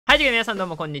はい、ということで皆さんどう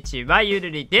もこんにちは、ゆ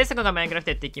るりです。今回マインクラフ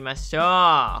トやっていきましょう。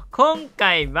今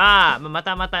回は、ま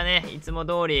たね、いつも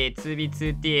通り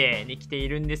 2B2T に来てい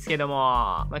るんですけど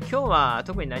も、今日は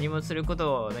特に何もするこ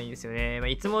とないんですよね。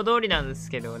いつも通りなんで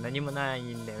すけど、何もない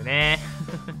んだよね。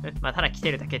ただ来て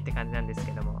るだけって感じなんです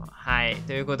けども。はい、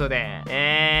ということ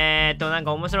で、なん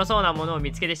か面白そうなものを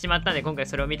見つけてしまったんで、今回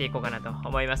それを見ていこうかなと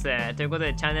思います。ということ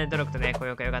で、チャンネル登録とね、高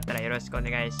評価よかったらよろしくお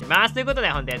願いします。ということで、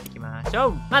本日やっていきましょ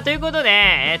う。ということ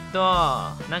で、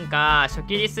なんか、初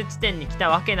期リス地点に来た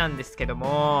わけなんですけど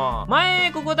も、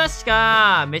前、ここ確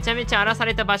か、めちゃめちゃ荒らさ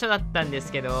れた場所だったんで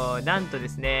すけど、なんとで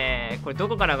すね、これど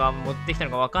こからが持ってきた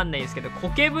のかわかんないんですけど、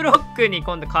苔ブロックに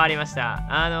今度変わりました。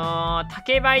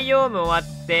竹バイオーム終わ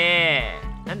って、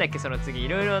なんだっけその次、い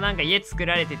ろいろなんか家作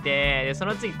られてて、で、そ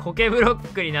の次、苔ブロ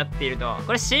ックになっていると。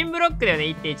これ新ブロックだよね、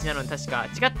1.1 なのに確か。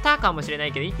違ったかもしれな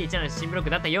いけど、1.1 なのに新ブロック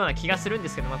だったような気がするんで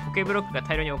すけど、苔ブロックが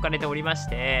大量に置かれておりまし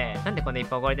て、なんでこんないっ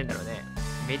ぱい置かれてんだろうね。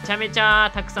めちゃめちゃ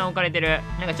たくさん置かれてる。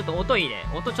なんかちょっと音いいね。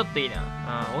音ちょっといいな。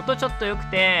音ちょっと良く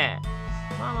て、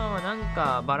なん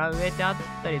かバラ植えてあっ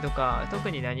たりとか、特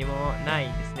に何もない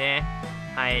ですね。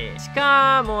はい。し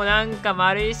かもなんか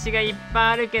丸石がいっ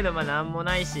ぱいあるけど、なんも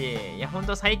ないし、いや、ほん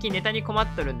と最近ネタに困っ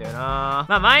とるんだよな。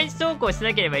毎日投稿し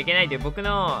なければいけないという僕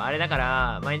のあれだか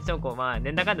ら、毎日投稿、なん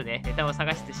だかんだね、ネタを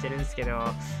探してるんですけど、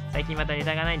最近またネ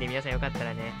タがないんで皆さんよかった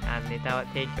らね、ネタ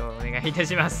提供お願いいた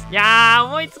します。いやー、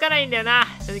思いつかないんだよな。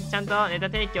正直ちゃんとネタ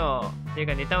提供、っていう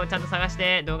かネタをちゃんと探し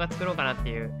て動画作ろうかなって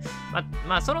いう。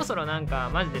そろそろなんか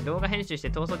マジで動画編集して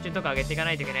逃走中とか上げていか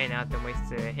ないといけないなって思いつ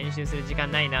つ、編集する時間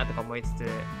ないなとか思いつつ、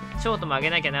ショートも上げ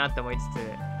なきゃなって思いつつ、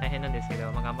大変なんですけど、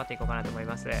頑張っていこうかなと思い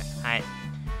ます。はい。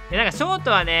で、なんかショー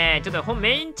トはね、ちょっと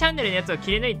メインチャンネルのやつを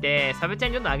切り抜いて、サブチャ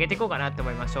ンにどんどん上げていこうかなって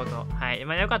思います、ショート。はい。よ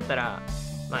かったら、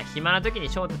暇な時に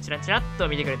ショートチラチラっと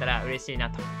見てくれたら嬉しいな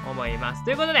と思います。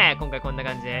ということで、今回こんな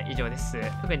感じで以上です。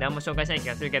特に何も紹介しない気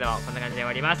がするけど、こんな感じで終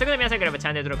わります。ということで、皆さんよければチ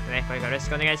ャンネル登録とね、これからよろし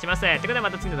くお願いします。ということで、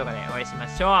また次の動画でお会いしま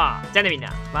しょう。じゃあねみん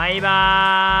な、バイ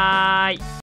バーイ。